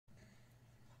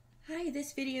Hi,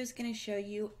 this video is going to show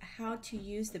you how to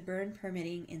use the burn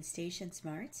permitting in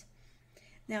StationSmarts.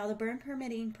 Now, the burn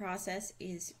permitting process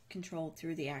is controlled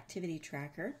through the activity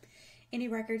tracker. Any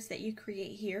records that you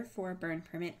create here for a burn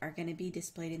permit are going to be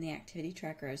displayed in the activity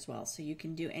tracker as well. So you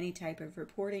can do any type of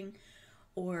reporting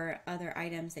or other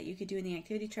items that you could do in the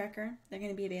activity tracker. They're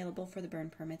going to be available for the burn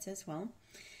permits as well.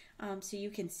 So you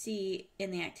can see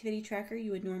in the activity tracker, you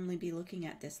would normally be looking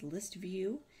at this list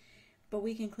view, but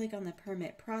we can click on the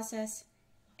permit process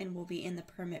and we'll be in the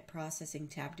permit processing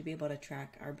tab to be able to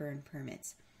track our burn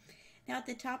permits. Now at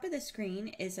the top of the screen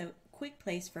is a quick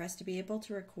place for us to be able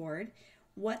to record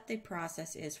what the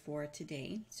process is for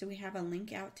today. So we have a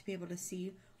link out to be able to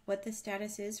see what the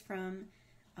status is from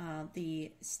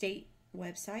the state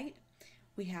website.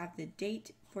 We have the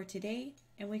date for today,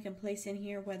 and we can place in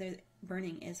here whether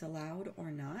burning is allowed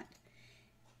or not.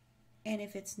 And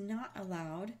if it's not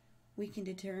allowed, we can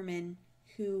determine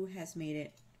who has made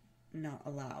it not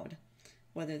allowed,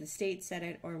 whether the state said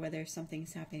it or whether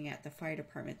something's happening at the fire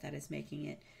department that is making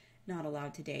it not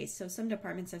allowed today. So some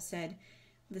departments have said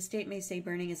the state may say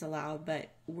burning is allowed,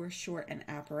 but we're short an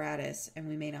apparatus and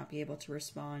we may not be able to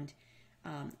respond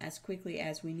as quickly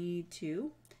as we need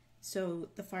to. So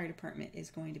the fire department is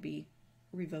going to be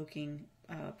revoking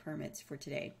permits for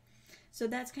today. So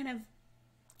that's kind of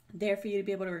there for you to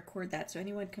be able to record that. So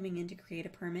anyone coming in to create a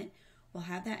permit will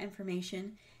have that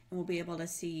information and we'll be able to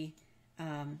see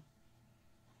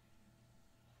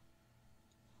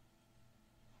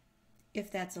if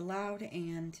that's allowed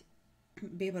and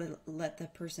be able to let the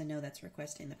person know that's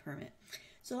requesting the permit.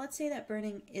 So let's say that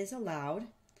burning is allowed.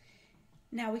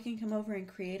 Now we can come over and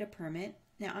create a permit.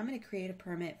 Now I'm going to create a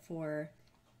permit for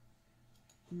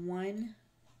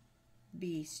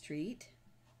 1B Street.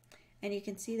 And you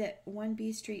can see that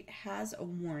 1B Street has a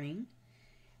warning.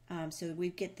 So we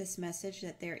get this message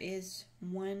that there is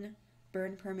one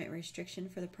burn permit restriction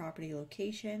for the property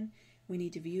location. We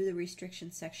need to view the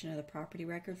restriction section of the property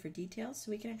record for details.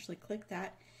 So we can actually click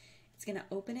that. It's going to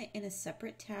open it in a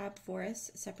separate tab for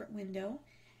us, a separate window.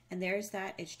 And there's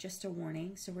that. It's just a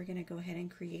warning. So we're going to go ahead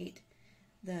and create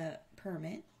the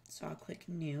permit. So I'll click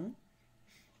New.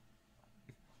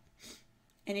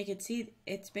 And you can see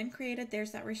it's been created.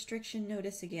 There's that restriction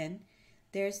notice again.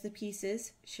 There's the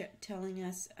pieces telling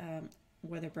us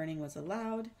whether burning was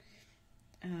allowed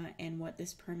and what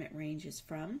this permit range is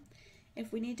from.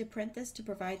 If we need to print this to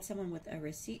provide someone with a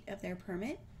receipt of their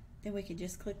permit, then we can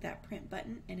just click that print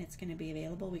button and it's going to be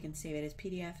available. We can save it as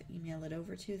PDF, email it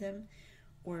over to them,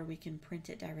 or we can print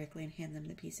it directly and hand them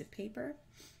the piece of paper.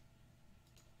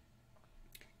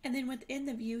 And then within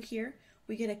the view here,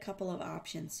 we get a couple of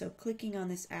options. So clicking on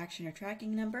this action or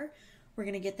tracking number, we're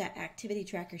going to get that activity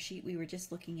tracker sheet we were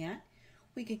just looking at.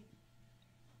 We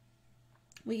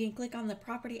can click on the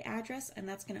property address and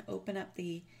that's going to open up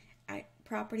the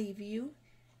property view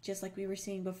just like we were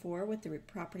seeing before with the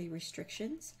property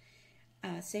restrictions.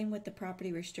 Same with the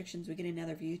property restrictions, we get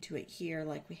another view to it here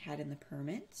like we had in the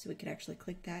permit. So we could actually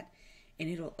click that and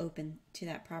it'll open to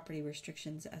that property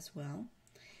restrictions as well.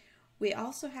 We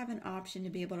also have an option to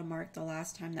be able to mark the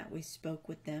last time that we spoke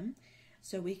with them.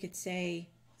 So we could say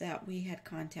that we had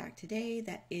contact today,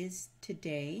 that is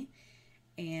today,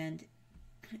 and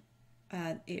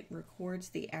it records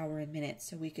the hour and minutes.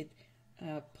 So we could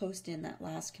post in that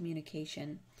last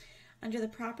communication. Under the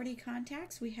property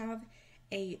contacts, we have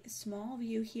a small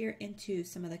view here into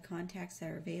some of the contacts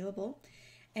that are available.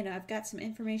 And I've got some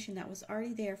information that was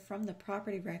already there from the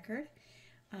property record.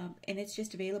 And it's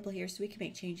just available here, so we can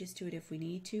make changes to it if we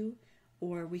need to,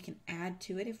 or we can add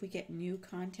to it if we get new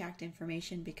contact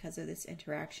information because of this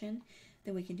interaction,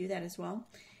 then we can do that as well.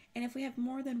 And if we have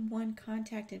more than one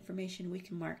contact information, we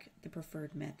can mark the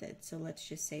preferred method. So let's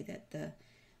just say that the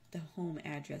home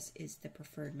address is the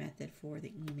preferred method for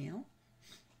the email.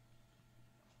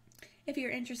 If you're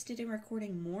interested in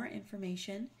recording more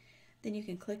information, then you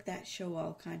can click that Show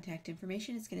All Contact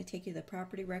Information. It's going to take you to the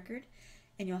property record,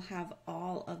 and you'll have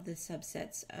all of the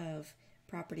subsets of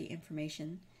property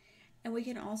information. And we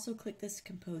can also click this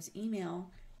Compose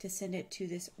Email to send it to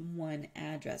this one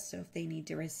address. So if they need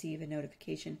to receive a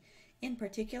notification in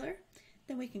particular,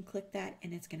 then we can click that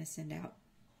and it's going to send out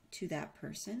to that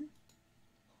person.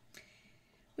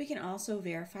 We can also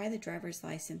verify the driver's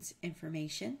license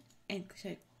information and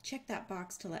check that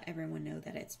box to let everyone know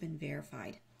that it's been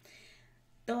verified.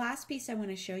 The last piece I want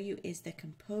to show you is the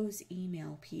Compose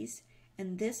Email piece.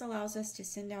 And this allows us to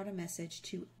send out a message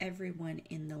to everyone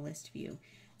in the list view.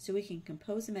 So we can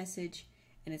compose a message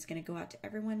and it's going to go out to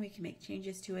everyone. We can make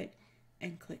changes to it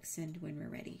and click send when we're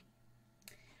ready.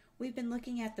 We've been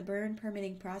looking at the burn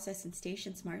permitting process in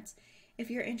StationSmarts, If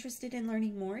you're interested in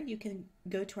learning more, you can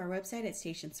go to our website at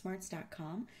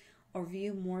stationsmarts.com or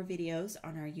view more videos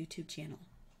on our YouTube channel.